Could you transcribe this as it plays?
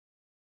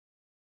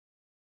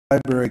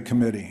Library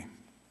Committee,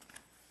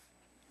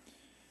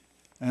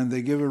 and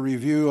they give a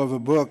review of a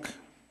book.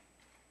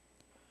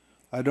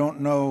 I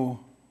don't know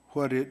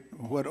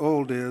what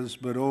old is,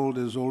 but old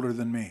is older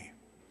than me.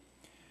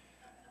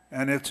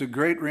 And it's a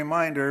great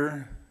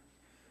reminder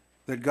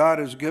that God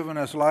has given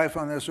us life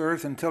on this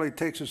earth until He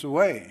takes us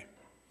away.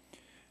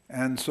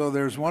 And so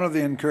there's one of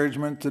the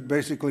encouragements that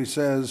basically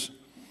says,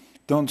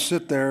 don't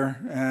sit there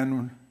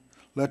and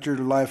let your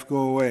life go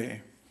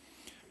away.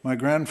 My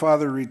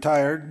grandfather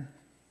retired,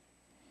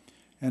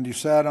 and he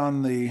sat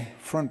on the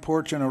front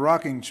porch in a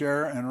rocking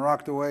chair and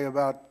rocked away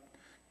about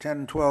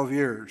 10, 12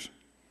 years.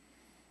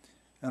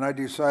 And I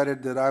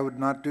decided that I would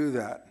not do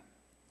that.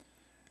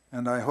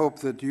 And I hope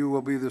that you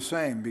will be the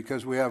same,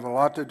 because we have a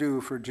lot to do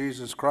for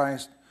Jesus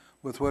Christ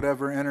with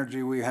whatever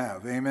energy we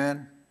have.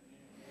 Amen?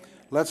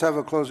 Let's have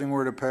a closing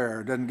word of prayer.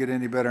 It doesn't get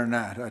any better than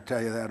that, I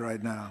tell you that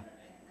right now.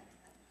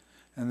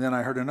 And then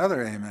I heard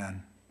another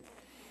amen.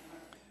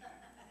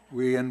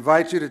 We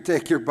invite you to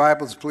take your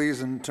Bibles, please,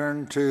 and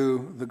turn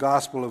to the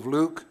Gospel of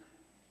Luke,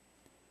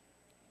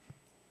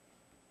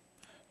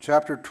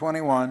 chapter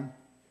 21.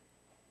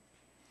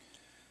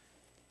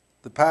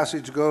 The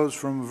passage goes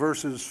from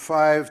verses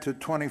 5 to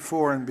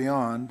 24 and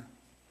beyond.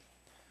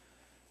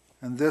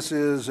 And this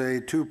is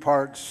a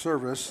two-part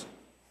service.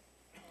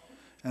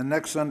 And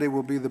next Sunday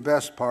will be the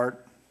best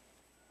part,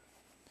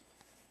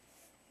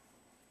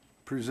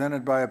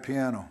 presented by a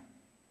piano.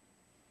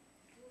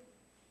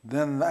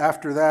 Then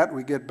after that,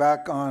 we get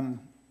back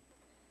on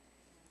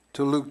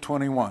to Luke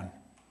 21,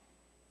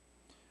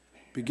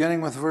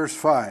 beginning with verse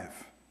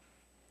 5.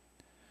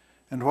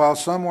 And while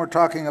some were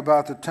talking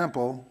about the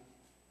temple,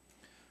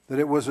 that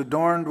it was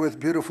adorned with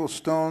beautiful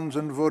stones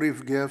and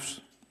votive gifts,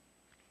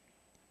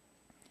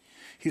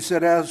 he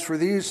said, as for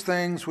these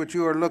things which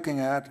you are looking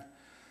at,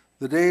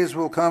 the days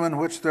will come in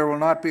which there will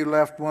not be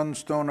left one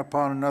stone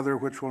upon another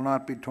which will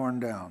not be torn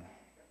down.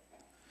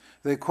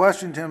 They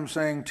questioned him,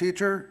 saying,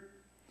 Teacher,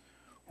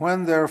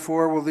 when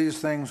therefore will these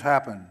things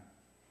happen?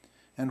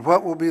 And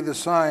what will be the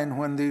sign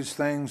when these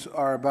things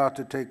are about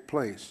to take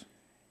place?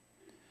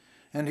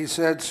 And he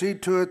said, see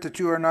to it that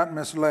you are not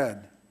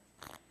misled.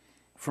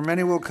 For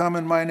many will come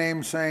in my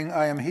name, saying,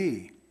 I am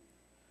he.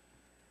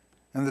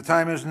 And the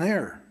time is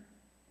near.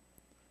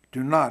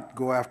 Do not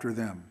go after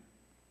them.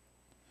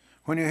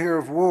 When you hear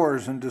of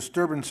wars and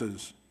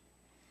disturbances,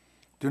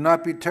 do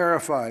not be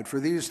terrified,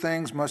 for these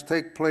things must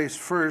take place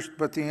first,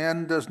 but the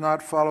end does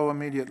not follow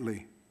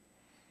immediately.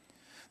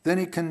 Then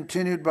he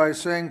continued by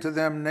saying to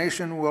them,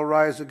 nation will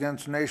rise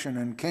against nation,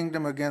 and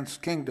kingdom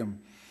against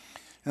kingdom.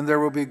 And there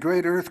will be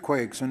great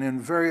earthquakes, and in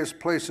various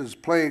places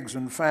plagues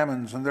and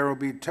famines, and there will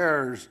be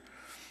terrors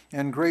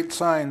and great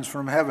signs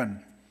from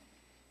heaven.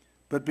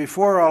 But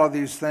before all of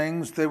these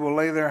things, they will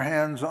lay their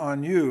hands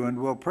on you and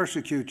will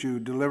persecute you,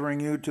 delivering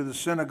you to the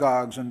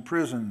synagogues and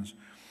prisons,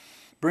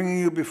 bringing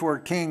you before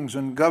kings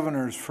and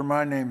governors for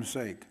my name's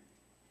sake.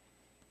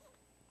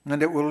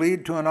 And it will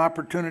lead to an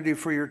opportunity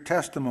for your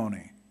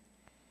testimony.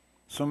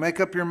 So make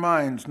up your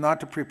minds not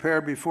to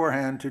prepare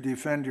beforehand to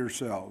defend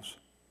yourselves.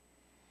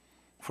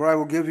 For I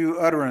will give you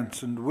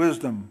utterance and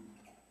wisdom,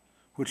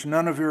 which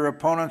none of your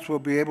opponents will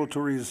be able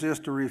to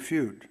resist or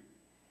refute.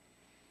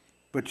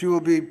 But you will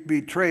be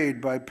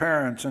betrayed by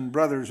parents and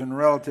brothers and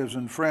relatives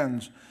and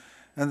friends,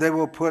 and they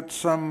will put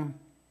some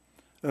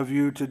of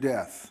you to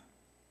death.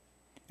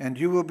 And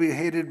you will be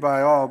hated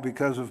by all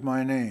because of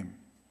my name.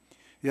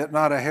 Yet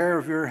not a hair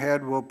of your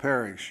head will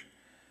perish.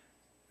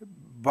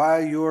 By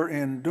your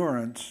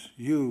endurance,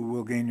 you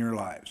will gain your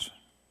lives.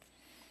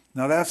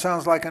 Now that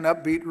sounds like an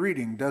upbeat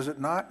reading, does it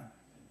not?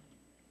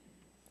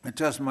 It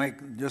just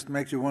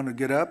makes you want to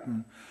get up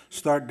and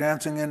start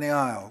dancing in the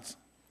aisles.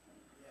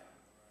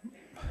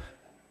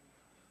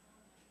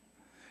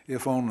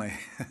 If only.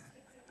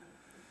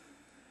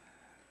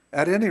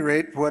 At any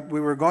rate, what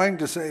we were going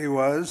to say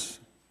was,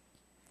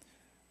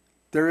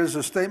 there is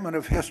a statement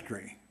of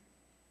history.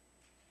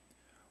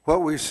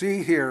 What we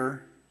see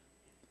here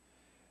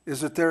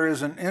is that there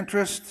is an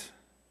interest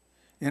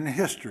in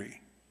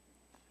history.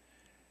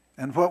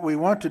 And what we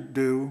want to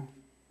do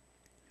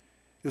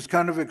is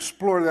kind of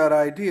explore that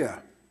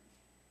idea.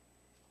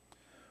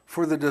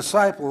 For the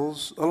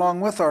disciples,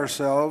 along with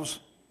ourselves,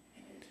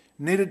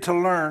 needed to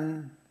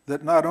learn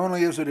that not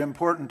only is it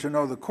important to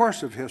know the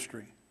course of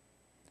history,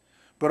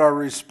 but our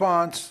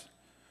response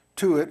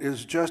to it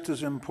is just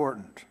as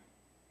important.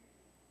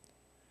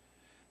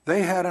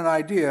 They had an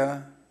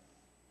idea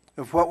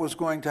of what was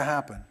going to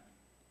happen.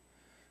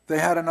 They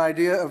had an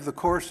idea of the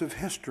course of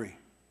history.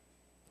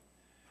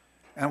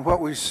 And what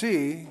we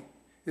see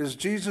is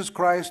Jesus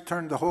Christ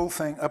turned the whole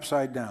thing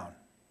upside down.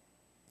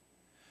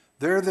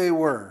 There they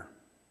were.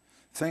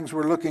 Things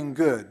were looking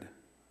good.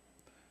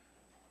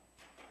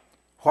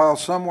 While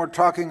some were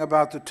talking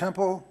about the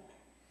temple,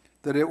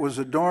 that it was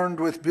adorned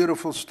with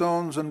beautiful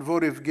stones and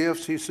votive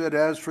gifts, he said,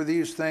 as for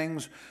these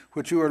things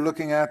which you are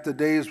looking at, the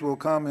days will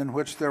come in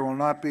which there will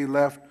not be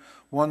left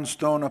one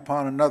stone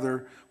upon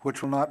another,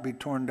 which will not be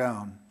torn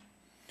down.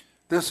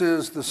 This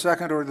is the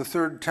second or the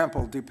third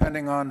temple,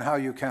 depending on how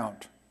you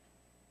count.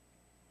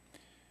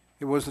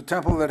 It was the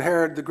temple that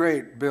Herod the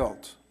Great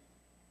built.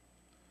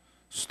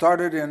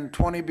 Started in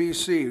 20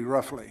 BC,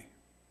 roughly,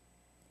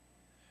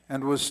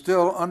 and was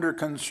still under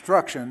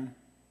construction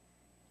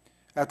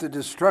at the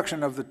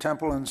destruction of the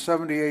temple in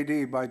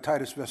 70 AD by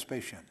Titus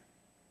Vespasian.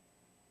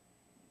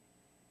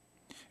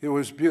 It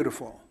was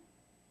beautiful.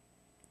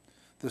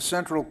 The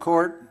central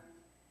court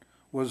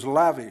was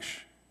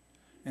lavish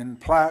in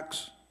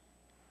plaques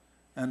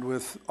and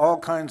with all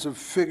kinds of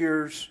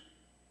figures,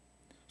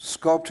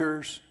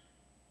 sculptures.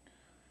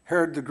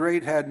 Herod the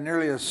Great had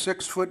nearly a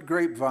 6-foot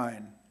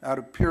grapevine out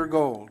of pure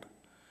gold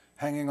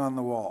hanging on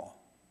the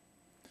wall.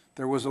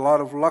 There was a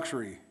lot of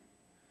luxury.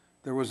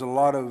 There was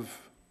a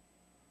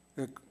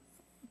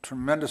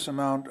tremendous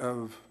amount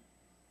of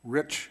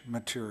rich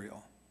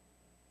material.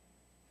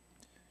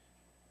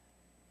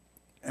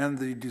 And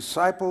the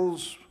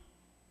disciples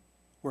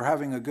were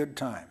having a good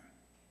time.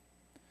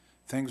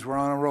 Things were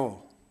on a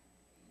roll.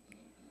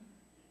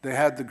 They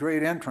had the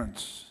great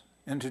entrance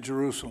into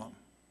Jerusalem,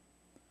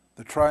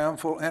 the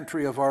triumphal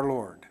entry of our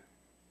Lord.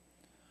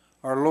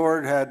 Our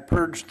Lord had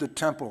purged the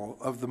temple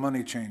of the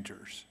money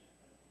changers.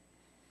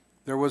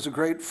 There was a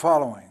great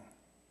following.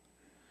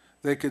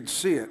 They could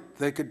see it,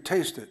 they could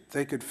taste it,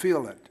 they could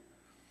feel it.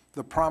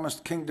 The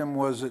promised kingdom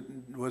was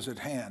at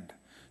hand.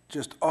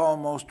 Just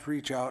almost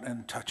reach out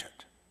and touch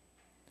it.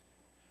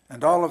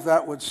 And all of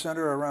that would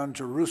center around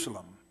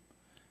Jerusalem,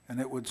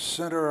 and it would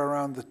center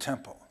around the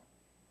temple.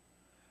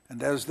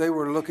 And as they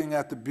were looking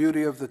at the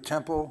beauty of the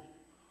temple,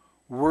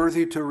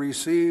 worthy to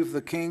receive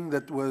the king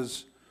that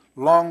was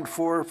longed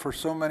for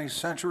so many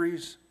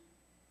centuries,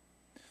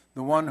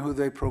 the one who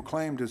they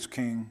proclaimed as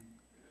king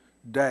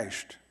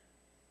dashed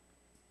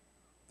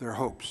their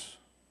hopes.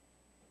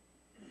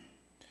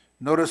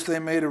 Notice they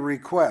made a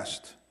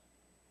request.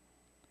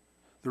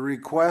 The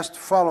request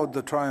followed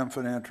the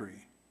triumphant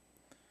entry.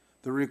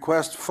 The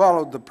request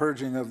followed the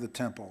purging of the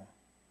temple.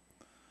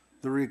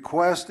 The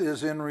request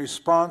is in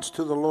response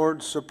to the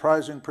Lord's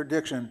surprising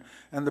prediction,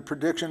 and the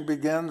prediction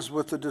begins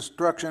with the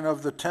destruction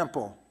of the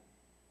temple.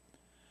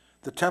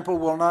 The temple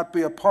will not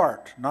be a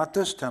part, not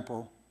this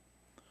temple,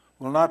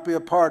 will not be a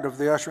part of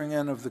the ushering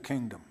in of the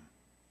kingdom.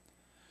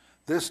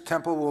 This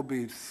temple will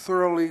be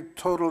thoroughly,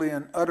 totally,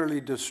 and utterly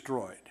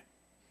destroyed.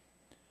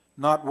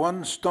 Not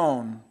one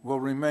stone will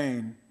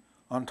remain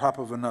on top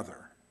of another.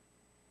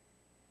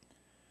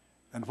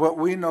 And what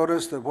we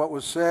noticed that what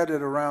was said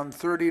at around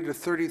 30 to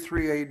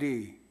 33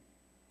 AD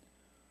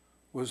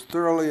was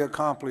thoroughly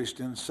accomplished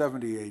in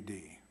 70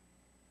 AD.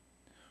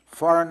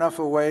 Far enough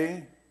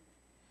away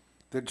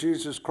that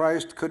Jesus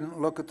Christ couldn't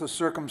look at the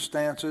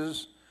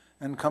circumstances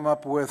and come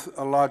up with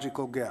a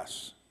logical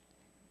guess.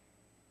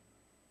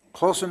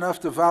 Close enough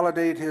to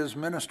validate his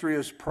ministry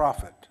as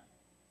prophet.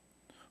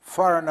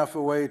 Far enough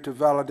away to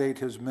validate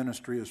his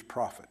ministry as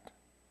prophet.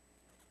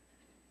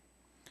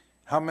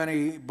 How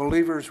many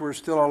believers were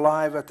still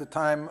alive at the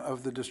time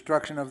of the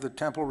destruction of the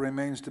temple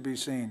remains to be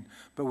seen,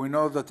 but we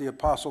know that the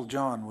Apostle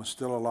John was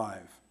still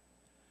alive,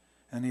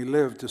 and he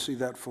lived to see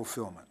that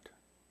fulfillment.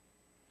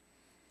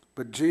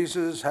 But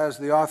Jesus has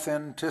the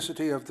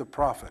authenticity of the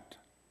prophet.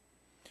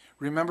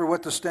 Remember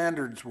what the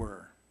standards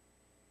were.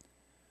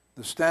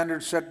 The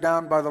standards set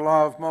down by the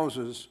law of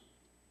Moses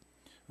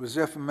was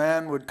if a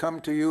man would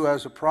come to you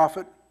as a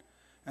prophet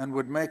and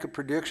would make a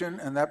prediction,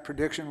 and that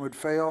prediction would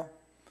fail,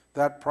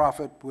 that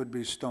prophet would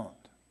be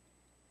stoned.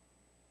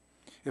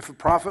 If a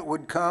prophet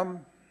would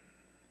come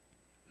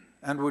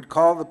and would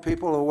call the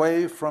people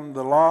away from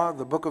the law,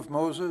 the book of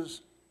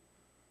Moses,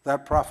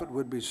 that prophet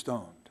would be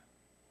stoned.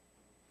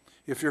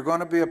 If you're going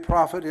to be a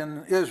prophet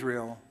in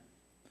Israel,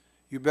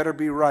 you better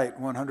be right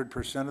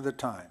 100% of the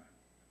time.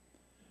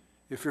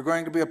 If you're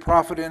going to be a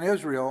prophet in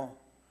Israel,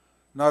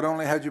 not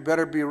only had you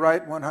better be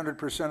right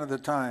 100% of the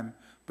time,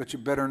 but you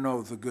better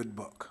know the good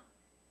book.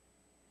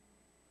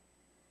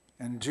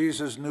 And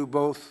Jesus knew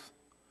both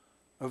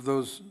of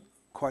those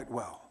quite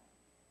well.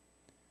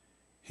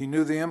 He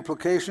knew the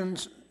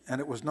implications, and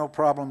it was no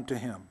problem to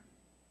him.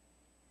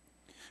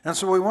 And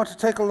so we want to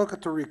take a look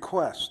at the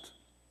request.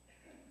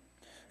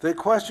 They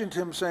questioned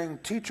him, saying,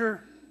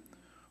 "Teacher,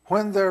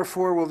 when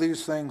therefore will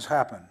these things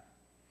happen?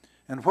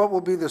 And what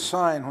will be the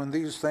sign when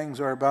these things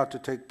are about to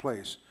take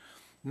place?"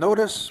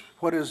 Notice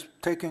what is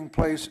taking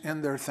place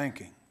in their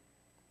thinking.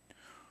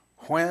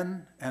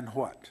 When and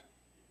what?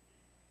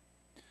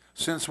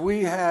 Since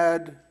we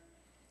had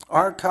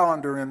our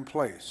calendar in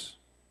place,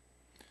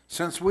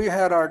 since we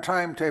had our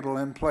timetable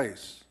in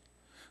place,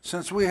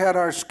 since we had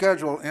our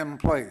schedule in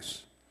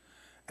place,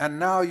 and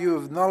now you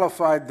have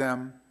nullified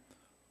them,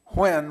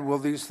 when will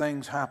these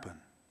things happen?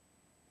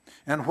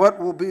 And what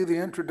will be the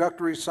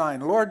introductory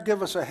sign? Lord,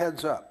 give us a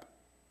heads up.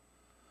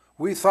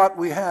 We thought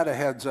we had a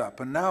heads up,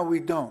 and now we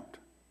don't.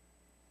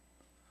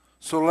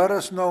 So let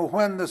us know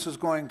when this is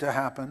going to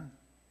happen.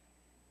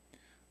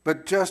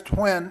 But just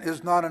when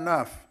is not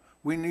enough.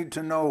 We need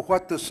to know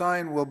what the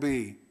sign will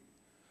be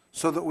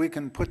so that we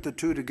can put the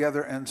two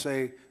together and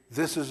say,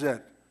 this is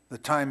it, the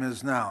time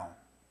is now.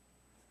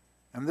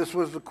 And this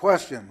was the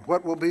question,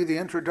 what will be the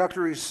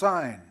introductory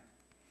sign?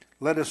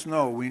 Let us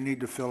know, we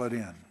need to fill it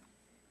in.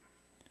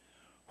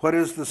 What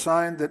is the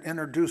sign that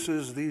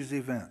introduces these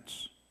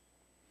events?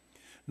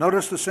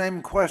 Notice the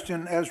same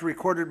question as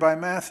recorded by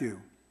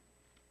Matthew.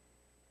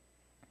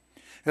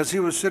 As he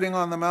was sitting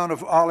on the Mount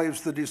of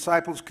Olives, the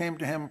disciples came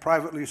to him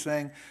privately,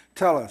 saying,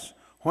 "Tell us,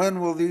 when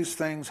will these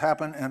things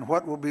happen, and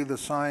what will be the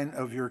sign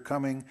of your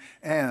coming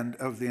and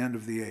of the end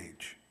of the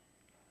age?"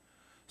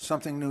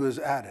 Something new is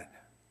added.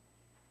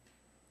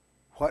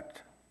 What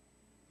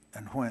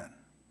and when?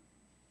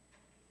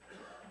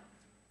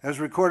 As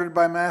recorded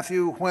by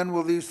Matthew, when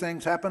will these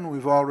things happen?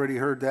 We've already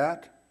heard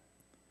that.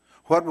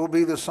 What will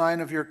be the sign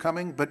of your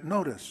coming? But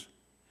notice,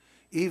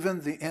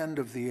 even the end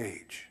of the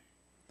age.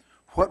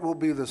 What will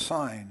be the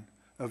sign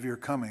of your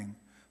coming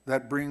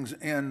that brings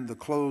in the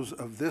close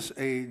of this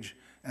age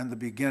and the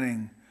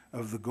beginning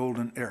of the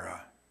golden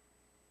era?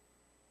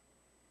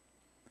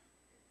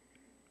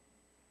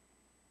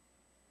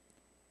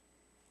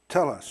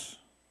 Tell us,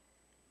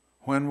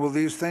 when will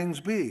these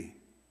things be?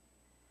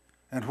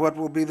 And what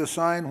will be the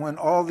sign when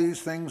all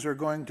these things are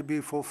going to be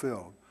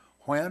fulfilled?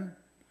 When?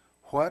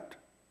 What?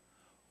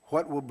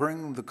 What will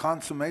bring the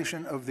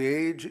consummation of the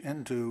age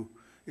into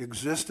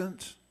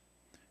existence?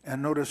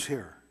 And notice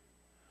here,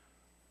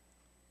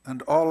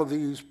 and all of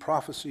these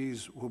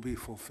prophecies will be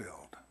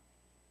fulfilled.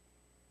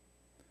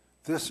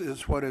 This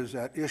is what is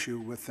at issue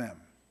with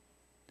them.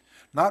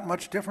 Not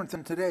much different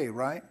than today,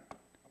 right?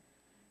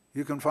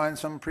 You can find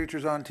some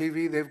preachers on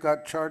TV, they've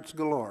got charts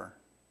galore.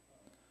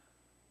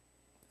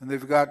 And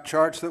they've got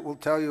charts that will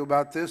tell you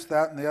about this,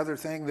 that, and the other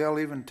thing. They'll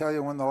even tell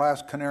you when the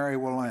last canary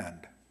will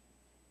land.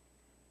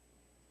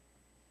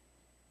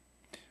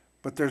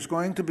 But there's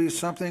going to be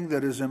something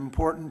that is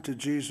important to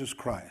Jesus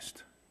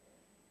Christ.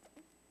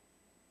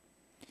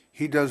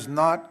 He does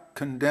not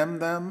condemn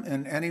them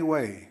in any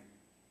way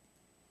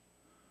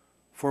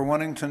for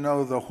wanting to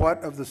know the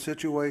what of the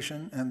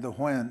situation and the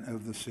when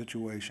of the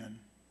situation.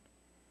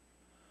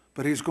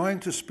 But he's going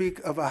to speak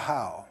of a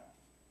how.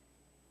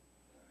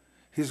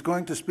 He's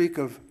going to speak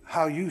of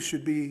how you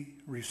should be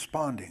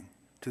responding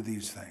to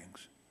these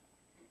things.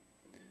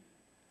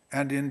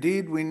 And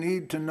indeed, we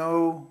need to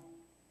know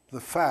the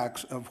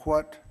facts of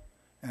what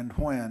and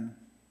when,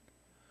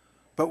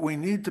 but we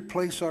need to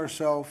place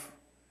ourselves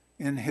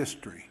in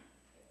history.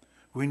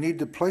 We need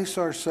to place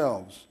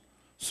ourselves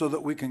so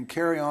that we can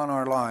carry on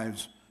our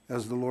lives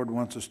as the Lord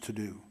wants us to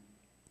do.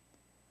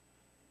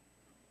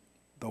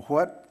 The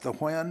what, the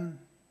when,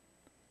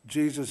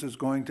 Jesus is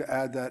going to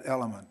add that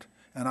element.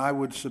 And I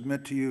would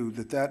submit to you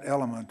that that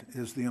element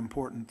is the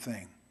important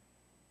thing.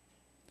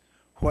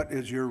 What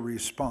is your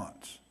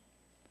response?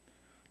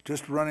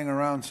 Just running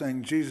around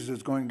saying Jesus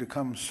is going to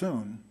come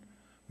soon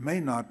may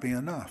not be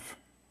enough.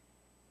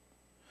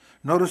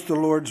 Notice the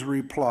Lord's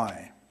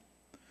reply.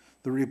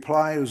 The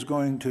reply is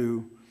going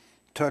to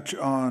touch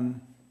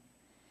on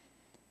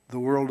the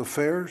world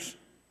affairs.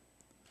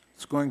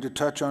 It's going to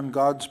touch on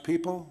God's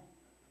people.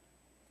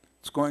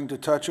 It's going to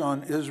touch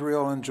on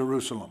Israel and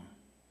Jerusalem.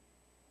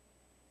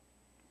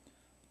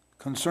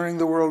 Concerning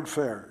the world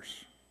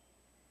affairs.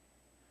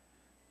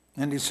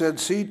 And he said,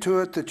 "See to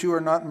it that you are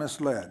not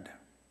misled.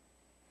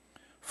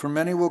 For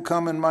many will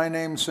come in my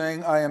name,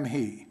 saying, I am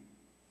he,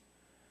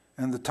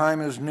 and the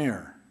time is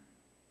near.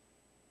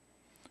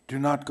 Do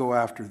not go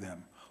after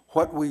them."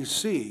 What we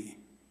see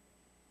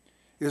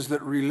is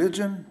that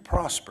religion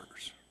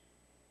prospers.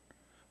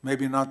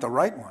 Maybe not the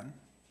right one,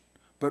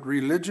 but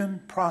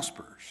religion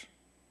prospers.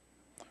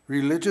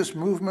 Religious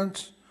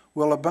movements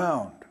will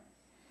abound.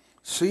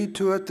 See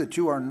to it that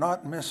you are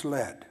not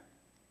misled.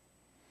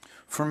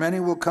 For many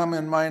will come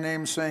in my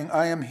name, saying,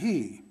 I am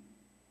he.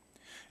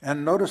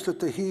 And notice that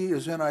the he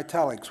is in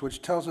italics,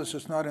 which tells us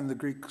it's not in the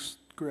Greek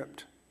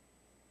script.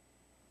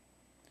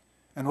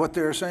 And what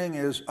they're saying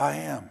is, I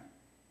am.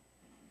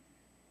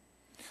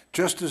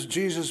 Just as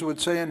Jesus would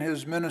say in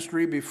his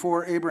ministry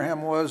before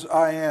Abraham was,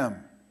 I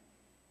am.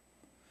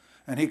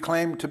 And he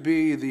claimed to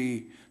be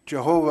the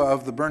Jehovah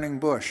of the burning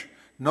bush.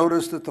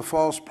 Notice that the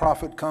false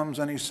prophet comes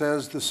and he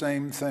says the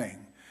same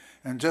thing.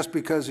 And just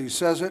because he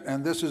says it,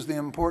 and this is the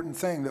important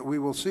thing that we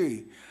will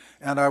see,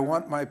 and I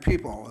want my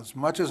people, as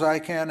much as I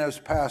can as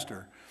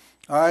pastor,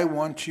 I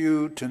want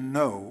you to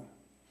know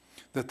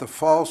that the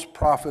false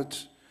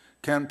prophets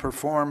can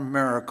perform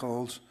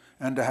miracles,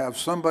 and to have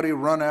somebody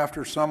run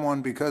after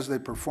someone because they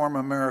perform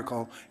a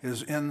miracle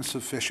is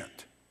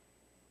insufficient.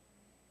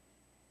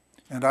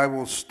 And I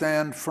will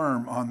stand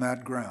firm on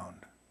that ground.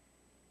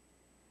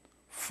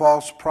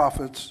 False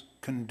prophets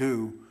can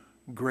do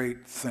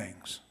great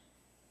things.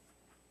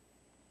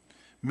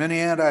 Many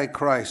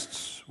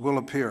antichrists will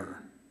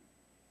appear.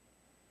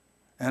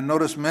 And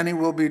notice, many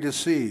will be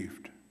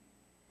deceived.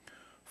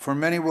 For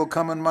many will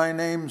come in my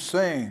name,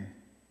 saying,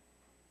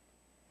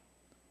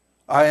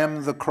 I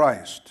am the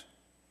Christ.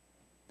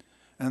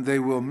 And they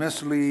will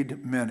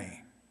mislead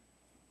many.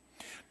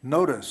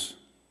 Notice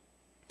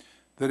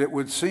that it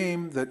would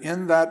seem that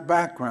in that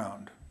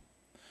background,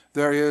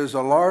 there is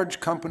a large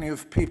company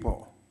of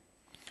people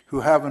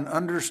who have an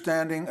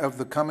understanding of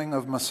the coming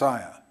of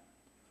Messiah.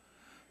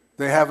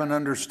 They have an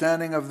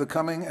understanding of the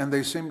coming, and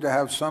they seem to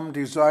have some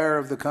desire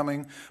of the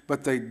coming,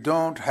 but they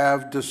don't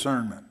have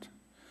discernment.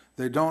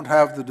 They don't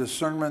have the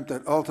discernment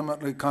that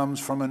ultimately comes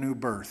from a new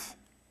birth.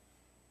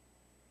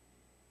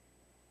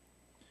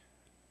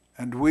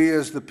 And we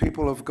as the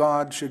people of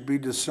God should be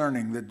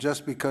discerning that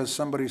just because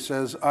somebody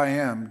says, I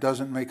am,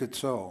 doesn't make it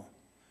so.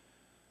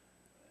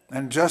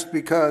 And just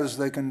because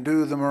they can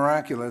do the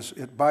miraculous,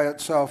 it by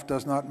itself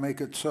does not make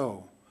it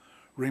so.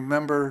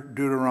 Remember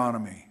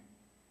Deuteronomy.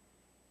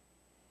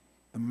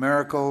 The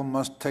miracle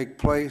must take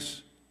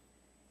place,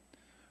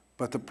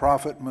 but the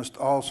prophet must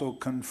also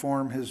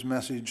conform his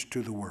message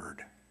to the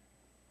word.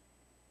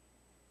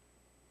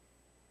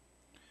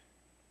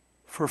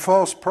 For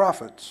false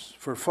prophets,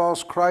 for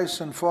false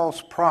Christs and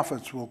false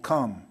prophets will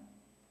come,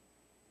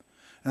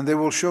 and they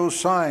will show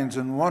signs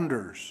and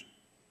wonders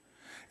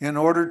in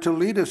order to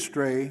lead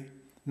astray,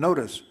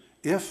 notice,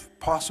 if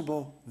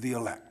possible, the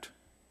elect.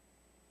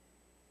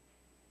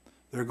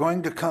 They're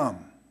going to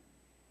come,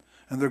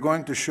 and they're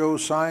going to show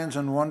signs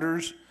and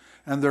wonders,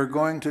 and they're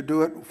going to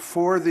do it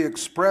for the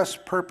express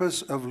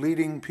purpose of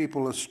leading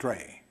people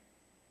astray.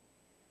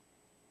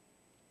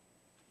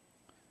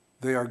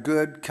 They are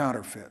good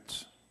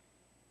counterfeits.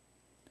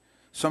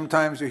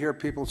 Sometimes you hear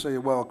people say,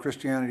 well,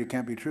 Christianity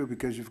can't be true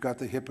because you've got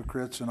the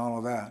hypocrites and all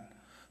of that.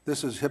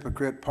 This is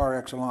hypocrite par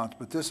excellence.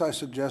 But this I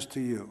suggest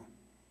to you.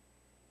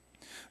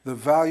 The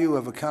value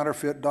of a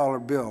counterfeit dollar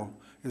bill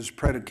is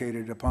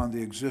predicated upon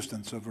the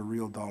existence of a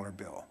real dollar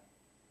bill.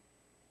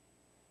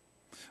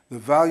 The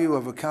value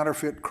of a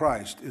counterfeit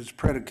Christ is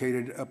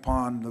predicated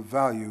upon the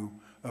value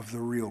of the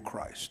real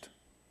Christ.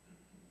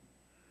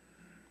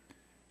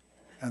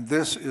 And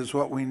this is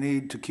what we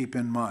need to keep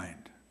in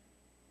mind.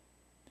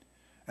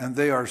 And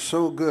they are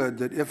so good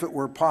that if it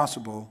were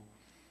possible,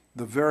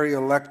 the very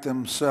elect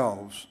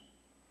themselves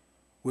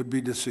would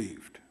be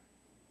deceived.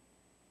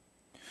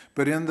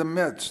 But in the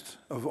midst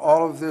of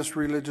all of this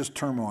religious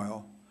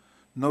turmoil,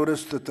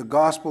 notice that the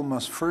gospel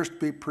must first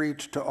be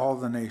preached to all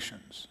the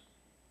nations.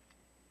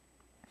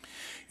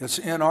 It's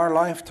in our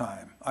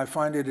lifetime. I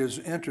find it is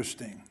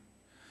interesting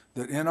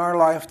that in our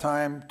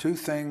lifetime, two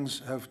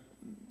things have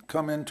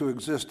come into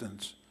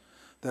existence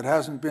that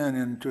hasn't been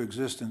into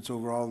existence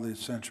over all these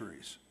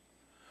centuries.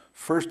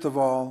 First of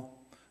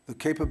all, the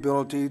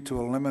capability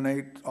to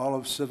eliminate all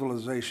of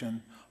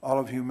civilization, all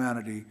of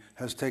humanity,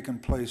 has taken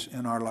place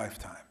in our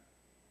lifetime.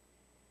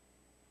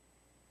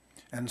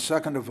 And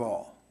second of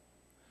all,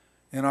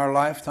 in our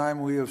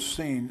lifetime we have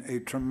seen a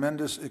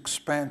tremendous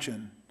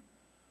expansion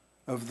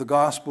of the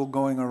gospel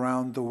going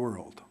around the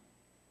world.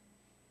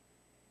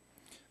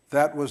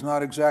 That was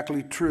not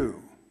exactly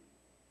true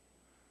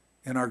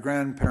in our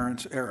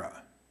grandparents'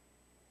 era.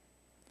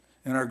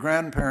 In our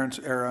grandparents'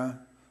 era,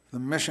 the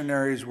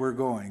missionaries were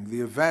going,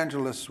 the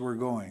evangelists were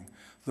going,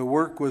 the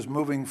work was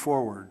moving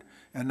forward,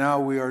 and now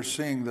we are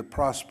seeing the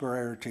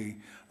prosperity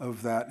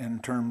of that in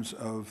terms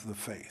of the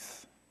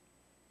faith.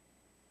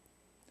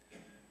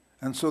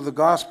 And so the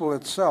gospel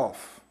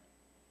itself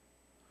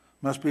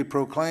must be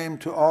proclaimed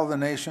to all the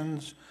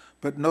nations,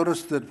 but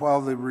notice that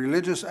while the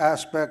religious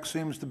aspect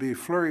seems to be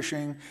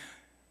flourishing,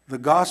 the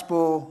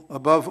gospel,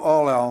 above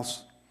all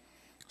else,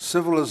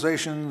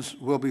 civilizations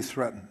will be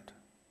threatened.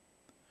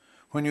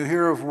 When you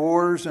hear of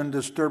wars and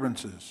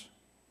disturbances,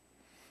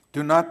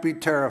 do not be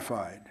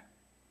terrified,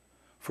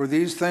 for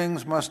these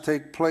things must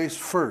take place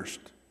first,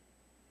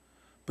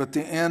 but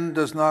the end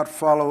does not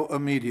follow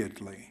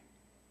immediately.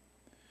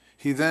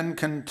 He then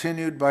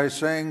continued by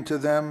saying to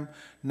them,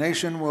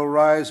 nation will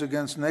rise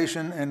against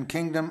nation and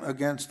kingdom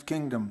against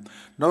kingdom.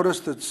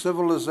 Notice that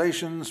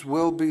civilizations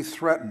will be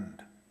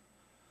threatened.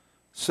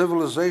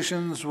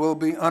 Civilizations will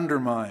be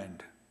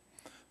undermined.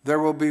 There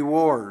will be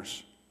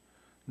wars.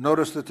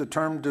 Notice that the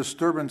term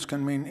disturbance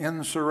can mean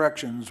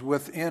insurrections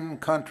within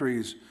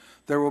countries.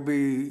 There will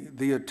be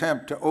the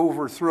attempt to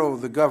overthrow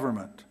the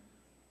government.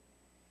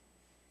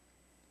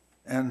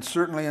 And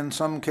certainly in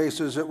some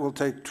cases it will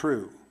take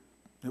true.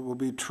 It will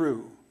be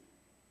true.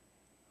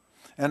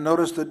 And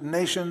notice that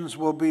nations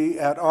will be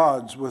at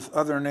odds with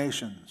other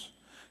nations,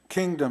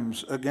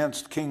 kingdoms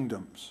against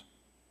kingdoms.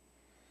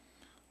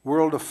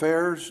 World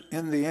affairs,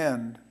 in the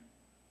end,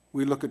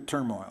 we look at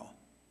turmoil.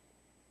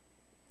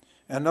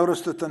 And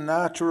notice that the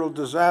natural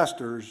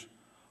disasters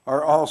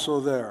are also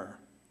there.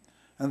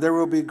 And there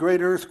will be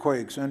great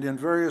earthquakes, and in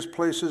various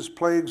places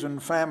plagues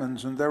and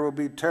famines, and there will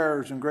be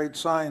terrors and great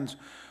signs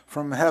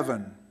from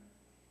heaven.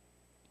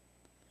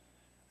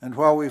 And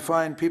while we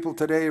find people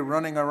today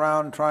running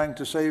around trying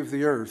to save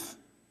the earth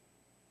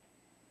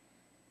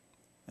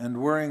and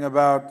worrying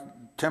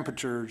about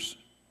temperatures,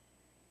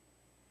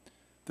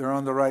 they're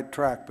on the right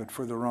track, but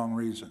for the wrong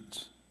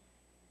reasons.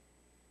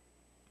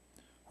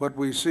 What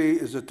we see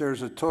is that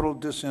there's a total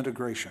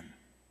disintegration.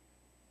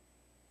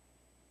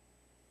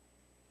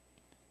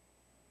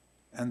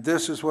 And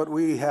this is what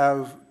we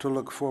have to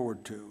look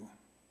forward to.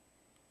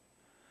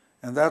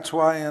 And that's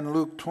why in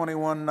Luke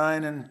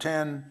 21:9 and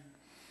 10,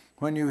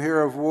 when you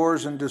hear of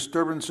wars and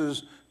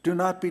disturbances, do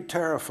not be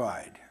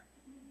terrified.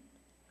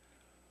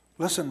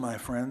 Listen, my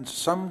friends,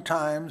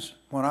 sometimes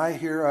when I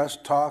hear us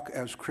talk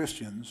as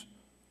Christians,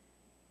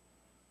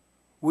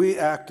 we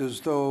act as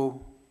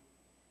though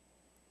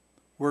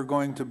we're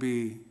going to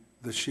be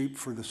the sheep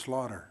for the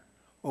slaughter.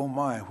 Oh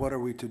my, what are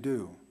we to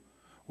do?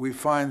 We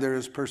find there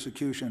is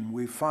persecution.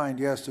 We find,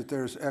 yes, that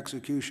there is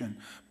execution.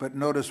 But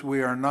notice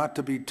we are not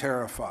to be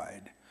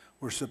terrified.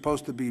 We're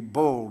supposed to be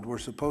bold. We're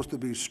supposed to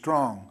be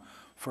strong.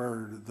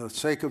 For the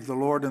sake of the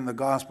Lord and the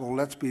gospel,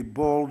 let's be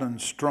bold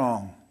and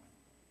strong.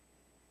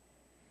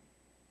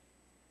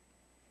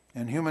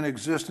 And human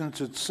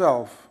existence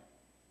itself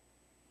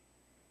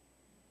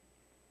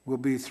will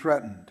be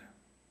threatened.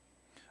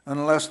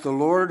 Unless the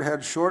Lord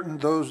had shortened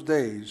those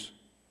days,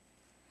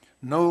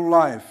 no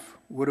life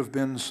would have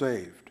been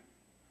saved.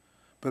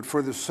 But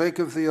for the sake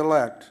of the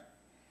elect,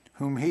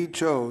 whom he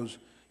chose,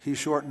 he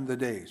shortened the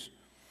days.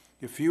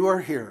 If you are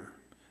here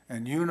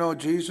and you know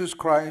Jesus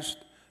Christ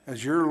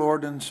as your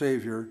Lord and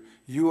Savior,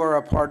 you are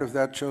a part of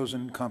that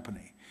chosen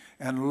company.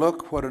 And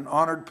look what an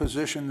honored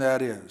position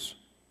that is.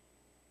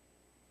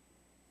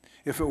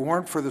 If it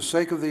weren't for the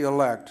sake of the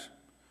elect,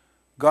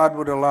 God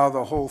would allow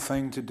the whole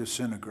thing to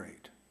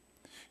disintegrate.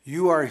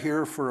 You are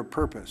here for a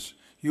purpose.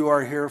 You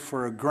are here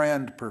for a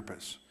grand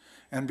purpose.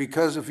 And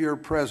because of your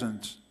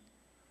presence,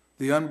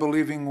 the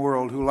unbelieving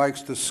world who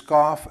likes to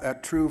scoff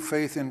at true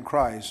faith in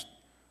Christ,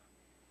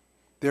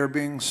 they're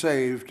being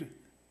saved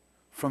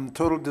from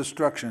total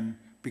destruction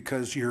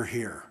because you're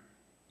here.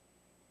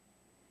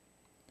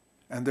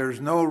 And there's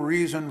no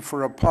reason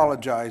for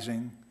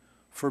apologizing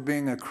for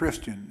being a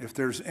Christian. If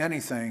there's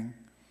anything,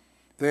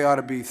 they ought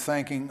to be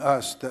thanking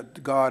us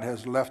that God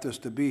has left us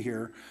to be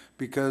here,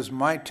 because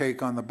my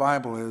take on the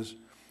Bible is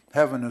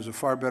heaven is a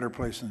far better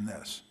place than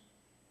this.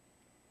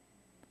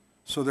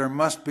 So there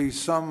must be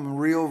some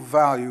real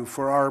value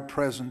for our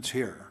presence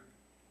here.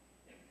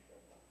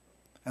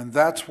 And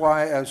that's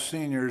why, as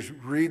seniors,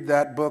 read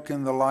that book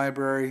in the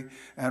library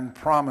and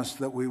promise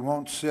that we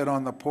won't sit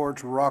on the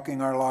porch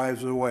rocking our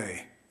lives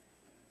away.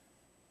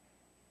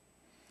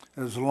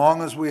 As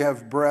long as we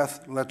have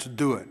breath, let's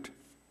do it.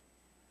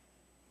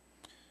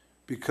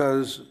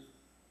 Because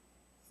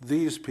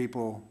these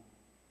people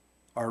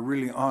are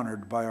really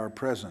honored by our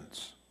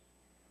presence,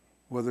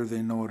 whether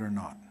they know it or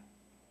not.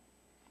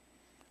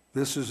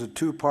 This is a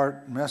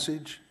two-part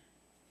message.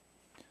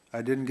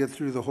 I didn't get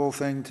through the whole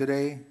thing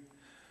today,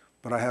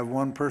 but I have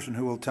one person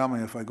who will tell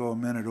me if I go a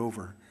minute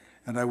over,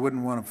 and I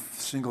wouldn't want to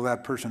single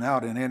that person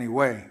out in any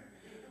way.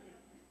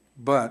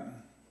 But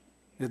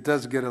it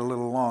does get a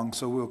little long,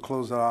 so we'll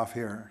close it off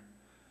here.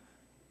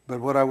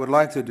 But what I would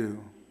like to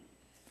do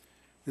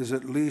is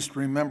at least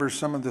remember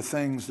some of the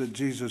things that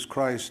Jesus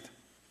Christ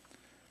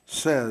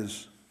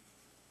says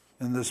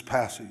in this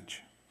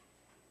passage.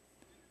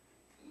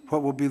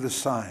 What will be the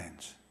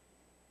signs?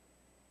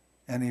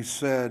 And he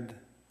said,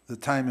 the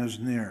time is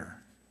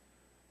near.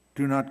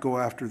 Do not go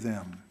after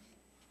them.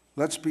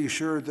 Let's be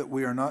sure that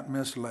we are not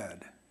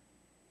misled.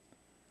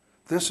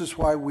 This is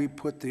why we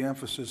put the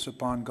emphasis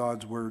upon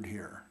God's word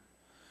here.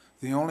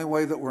 The only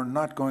way that we're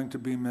not going to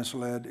be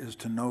misled is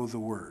to know the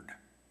word.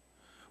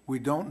 We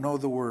don't know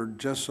the word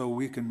just so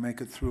we can make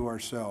it through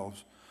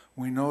ourselves.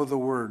 We know the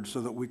word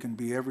so that we can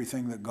be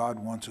everything that God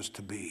wants us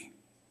to be.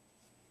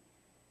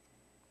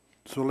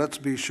 So let's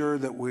be sure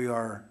that we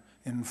are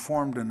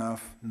informed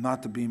enough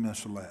not to be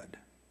misled.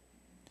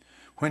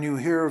 When you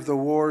hear of the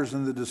wars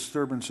and the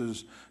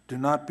disturbances, do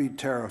not be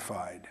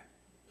terrified.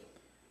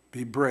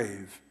 Be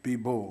brave, be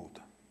bold.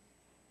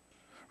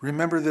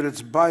 Remember that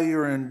it's by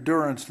your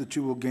endurance that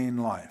you will gain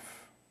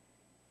life.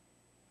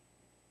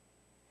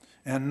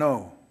 And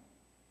know,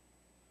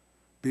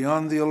 be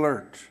on the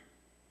alert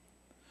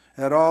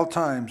at all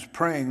times,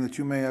 praying that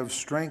you may have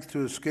strength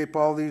to escape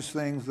all these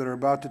things that are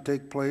about to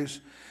take place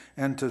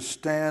and to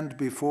stand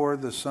before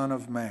the Son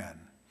of Man.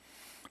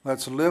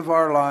 Let's live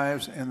our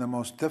lives in the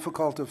most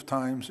difficult of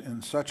times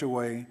in such a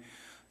way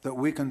that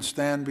we can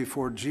stand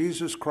before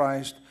Jesus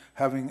Christ,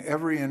 having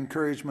every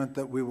encouragement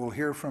that we will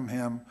hear from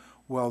him,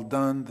 well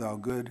done, thou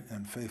good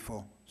and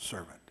faithful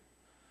servant.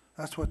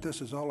 That's what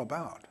this is all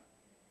about.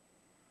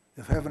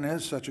 If heaven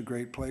is such a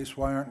great place,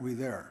 why aren't we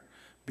there?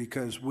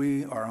 Because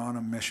we are on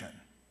a mission.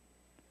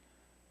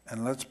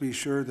 And let's be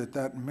sure that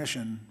that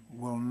mission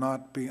will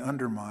not be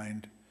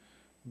undermined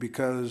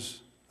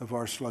because of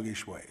our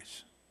sluggish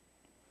ways.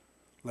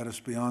 Let us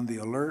be on the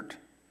alert.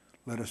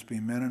 Let us be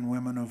men and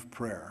women of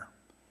prayer.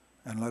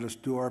 And let us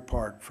do our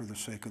part for the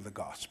sake of the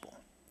gospel.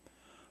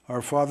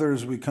 Our Father,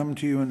 as we come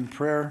to you in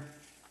prayer,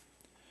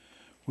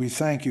 we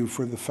thank you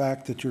for the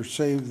fact that you're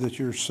saved, that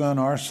your Son,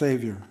 our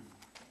Savior,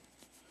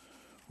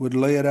 would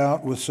lay it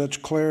out with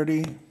such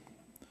clarity,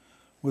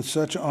 with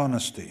such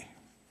honesty.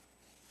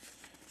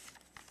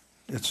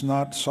 It's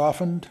not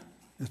softened.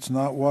 It's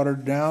not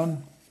watered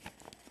down.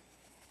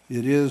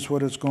 It is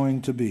what it's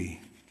going to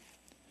be.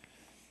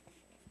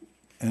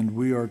 And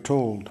we are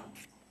told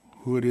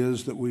who it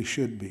is that we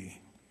should be.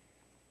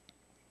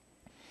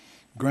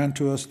 Grant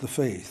to us the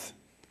faith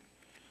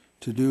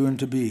to do and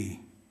to be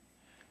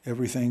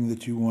everything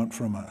that you want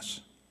from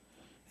us.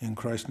 In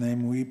Christ's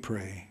name we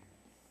pray.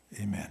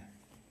 Amen.